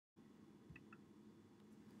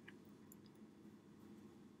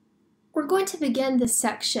We're going to begin this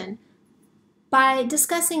section by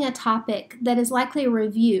discussing a topic that is likely a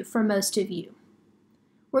review for most of you.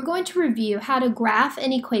 We're going to review how to graph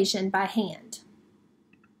an equation by hand.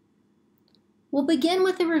 We'll begin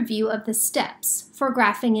with a review of the steps for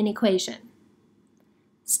graphing an equation.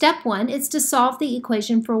 Step 1 is to solve the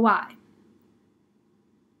equation for y.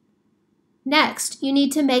 Next, you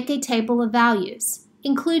need to make a table of values,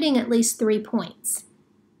 including at least 3 points.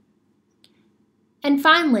 And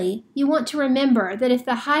finally, you want to remember that if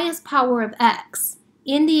the highest power of x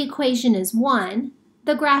in the equation is 1,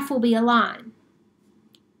 the graph will be a line.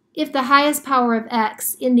 If the highest power of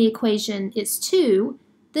x in the equation is 2,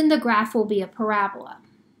 then the graph will be a parabola.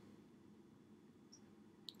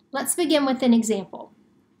 Let's begin with an example.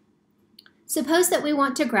 Suppose that we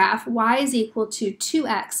want to graph y is equal to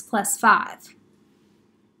 2x plus 5.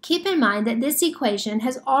 Keep in mind that this equation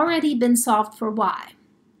has already been solved for y.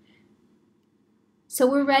 So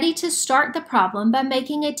we're ready to start the problem by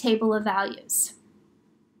making a table of values.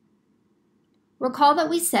 Recall that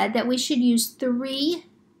we said that we should use 3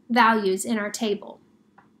 values in our table.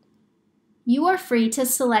 You are free to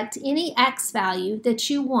select any x value that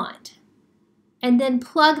you want and then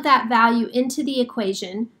plug that value into the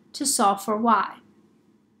equation to solve for y.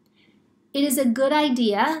 It is a good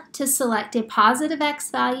idea to select a positive x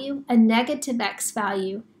value, a negative x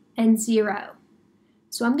value, and 0.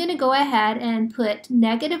 So I'm going to go ahead and put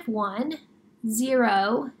 -1,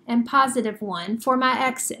 0, and +1 for my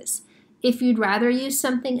x's. If you'd rather use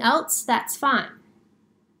something else, that's fine.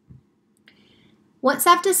 Once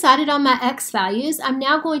I've decided on my x values, I'm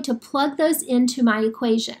now going to plug those into my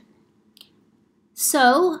equation.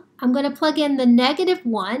 So I'm going to plug in the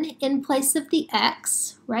 -1 in place of the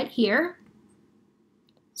x right here.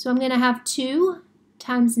 So I'm going to have 2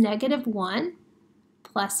 times -1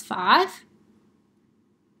 plus 5,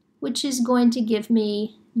 which is going to give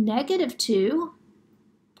me -2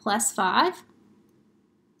 plus 5,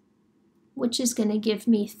 which is going to give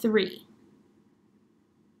me 3.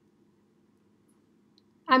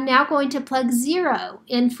 I'm now going to plug 0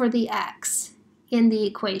 in for the x in the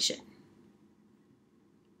equation.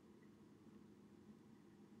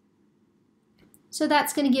 So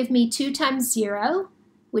that's going to give me 2 times 0,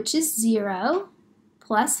 which is 0,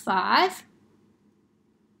 plus 5,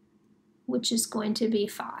 which is going to be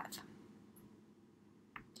 5.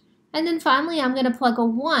 And then finally, I'm going to plug a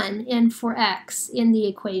 1 in for x in the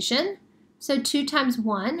equation. So 2 times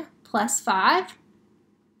 1 plus 5.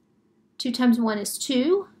 2 times 1 is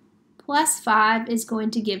 2, plus 5 is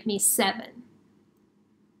going to give me 7.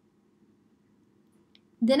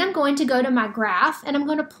 Then I'm going to go to my graph and I'm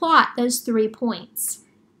going to plot those 3 points.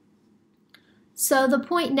 So the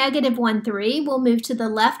point -1, 3 will move to the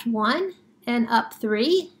left 1 and up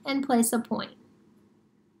 3 and place a point.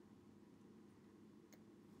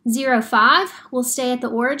 0, 5 will stay at the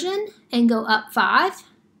origin and go up 5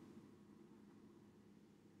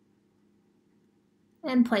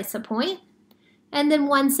 and place a point. And then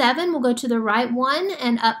 1, 7 will go to the right 1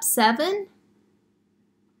 and up 7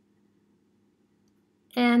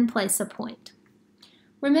 and place a point.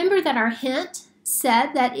 Remember that our hint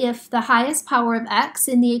said that if the highest power of x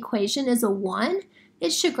in the equation is a 1,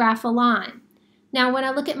 it should graph a line. Now when I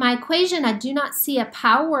look at my equation, I do not see a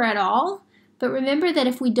power at all, but remember that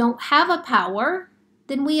if we don't have a power,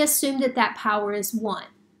 then we assume that that power is 1.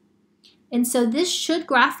 And so this should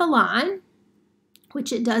graph a line,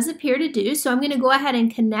 which it does appear to do, so I'm going to go ahead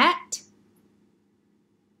and connect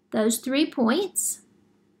those 3 points,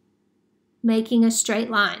 making a straight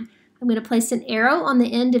line. I'm going to place an arrow on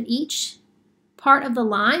the end of each part of the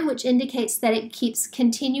line, which indicates that it keeps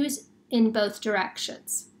continuous in both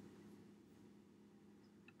directions.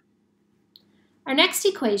 Our next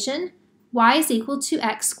equation, y is equal to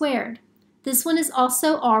x squared. This one is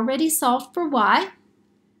also already solved for y,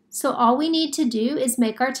 so all we need to do is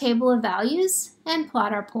make our table of values and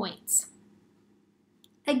plot our points.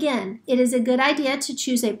 Again, it is a good idea to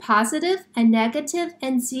choose a positive, a negative,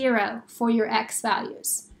 and 0 for your x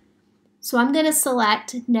values. So I'm going to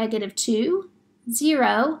select -2,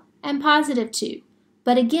 0, and +2.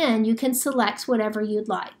 But again, you can select whatever you'd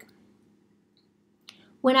like.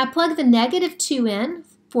 When I plug the -2 in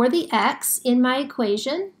for the x in my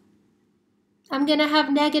equation, I'm going to have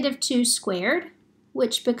 -2 squared,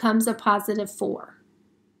 which becomes a +4.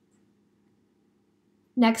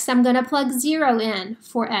 Next, I'm going to plug 0 in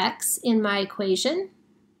for x in my equation.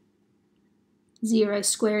 0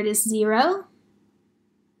 squared is 0.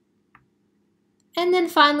 And then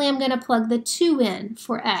finally, I'm going to plug the 2 in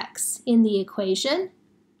for x in the equation.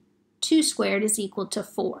 2 squared is equal to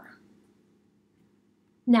 4.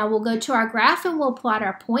 Now we'll go to our graph and we'll plot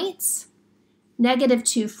our points.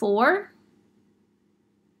 -2, 4,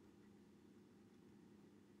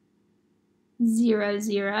 0,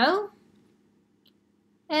 0,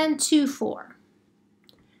 and 2, 4.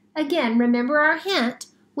 Again, remember our hint,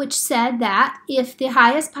 which said that if the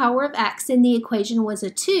highest power of x in the equation was a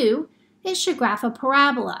 2, it should graph a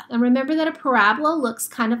parabola. And remember that a parabola looks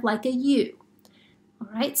kind of like a U. All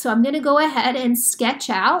right, so I'm going to go ahead and sketch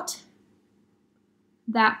out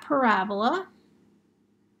that parabola.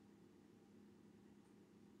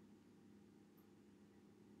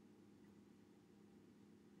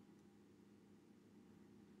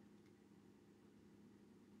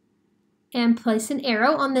 And place an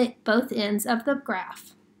arrow on both ends of the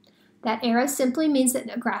graph. That arrow simply means that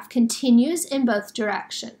the graph continues in both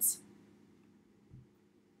directions.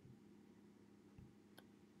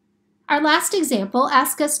 Our last example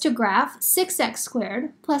asks us to graph 6x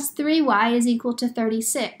squared plus 3y is equal to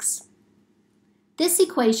 36. This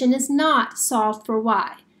equation is not solved for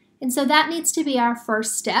y, and so that needs to be our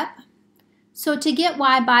first step. So to get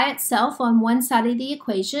y by itself on one side of the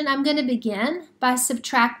equation, I'm going to begin by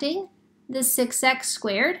subtracting the 6x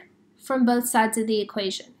squared from both sides of the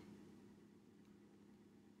equation.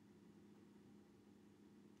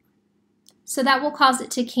 So that will cause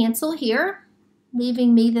it to cancel here,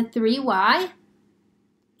 leaving me the 3y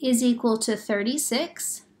is equal to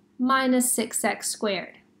 36 minus 6x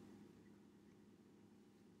squared.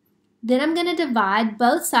 Then I'm going to divide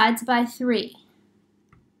both sides by 3.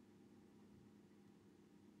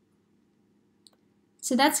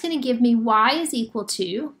 So that's going to give me y is equal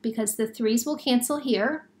to, because the 3's will cancel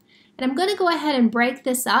here, and I'm going to go ahead and break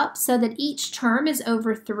this up so that each term is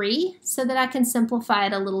over 3 so that I can simplify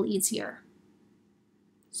it a little easier.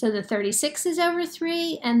 So the 36 is over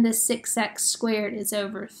 3 and the 6x squared is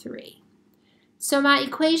over 3. So my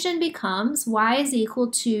equation becomes y is equal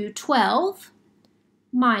to 12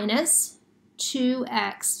 minus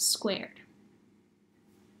 2x squared.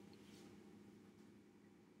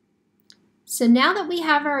 So now that we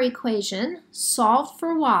have our equation solved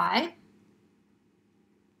for y,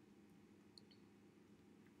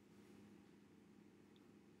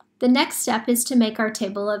 the next step is to make our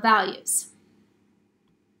table of values.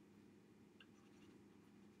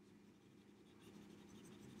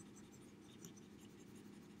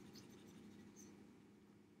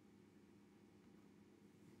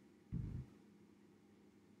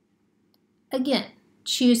 Again,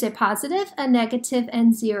 choose a positive, a negative,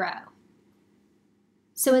 and 0.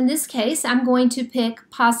 So in this case, I'm going to pick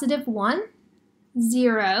positive 1,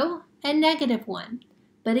 0, and negative 1.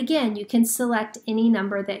 But again, you can select any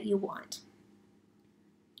number that you want.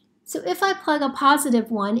 So if I plug a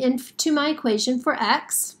positive 1 into my equation for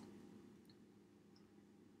x,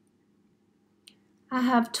 I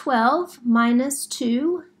have 12 minus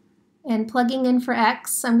 2, and plugging in for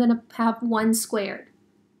x, I'm going to have 1 squared.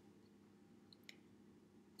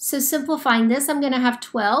 So simplifying this, I'm going to have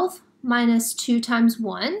 12 minus 2 times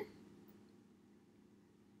 1,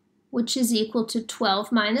 which is equal to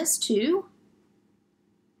 12 minus 2,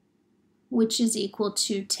 which is equal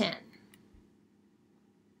to 10.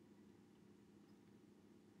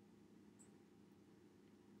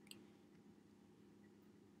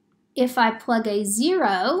 If I plug a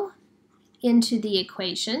 0 into the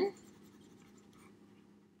equation,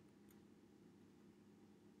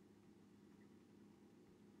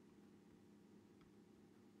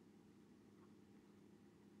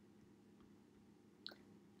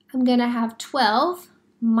 I'm going to have 12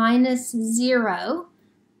 minus 0,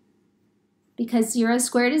 because 0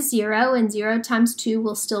 squared is 0, and 0 times 2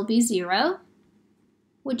 will still be 0,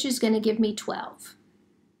 which is going to give me 12.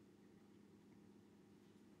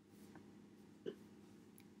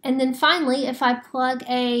 And then finally, if I plug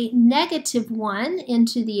a negative 1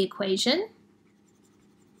 into the equation,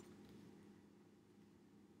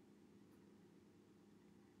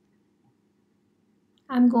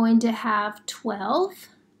 I'm going to have 12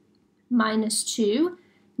 minus 2.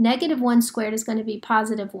 Negative 1 squared is going to be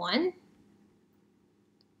positive 1.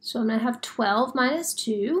 So I'm going to have 12 minus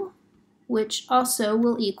 2, which also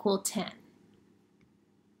will equal 10.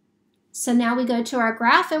 So now we go to our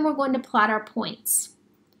graph and we're going to plot our points.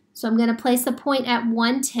 So I'm going to place a point at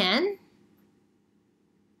 110.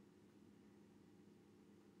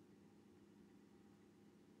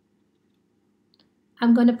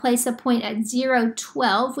 I'm going to place a point at 0,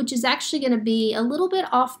 12, which is actually going to be a little bit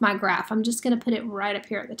off my graph. I'm just going to put it right up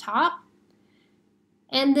here at the top.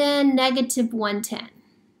 And then negative 110.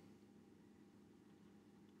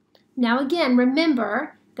 Now again,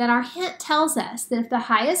 remember that our hint tells us that if the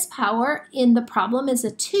highest power in the problem is a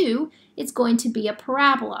 2, it's going to be a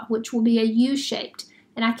parabola, which will be a U-shaped.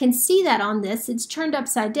 And I can see that on this. It's turned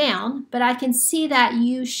upside down, but I can see that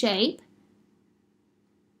U shape.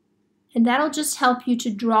 And that'll just help you to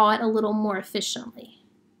draw it a little more efficiently.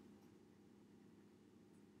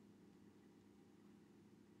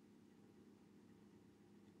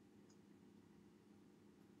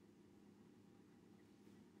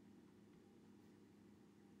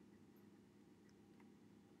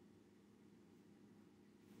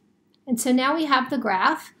 And so now we have the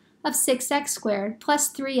graph of 6x squared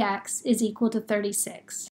plus 3x is equal to 36.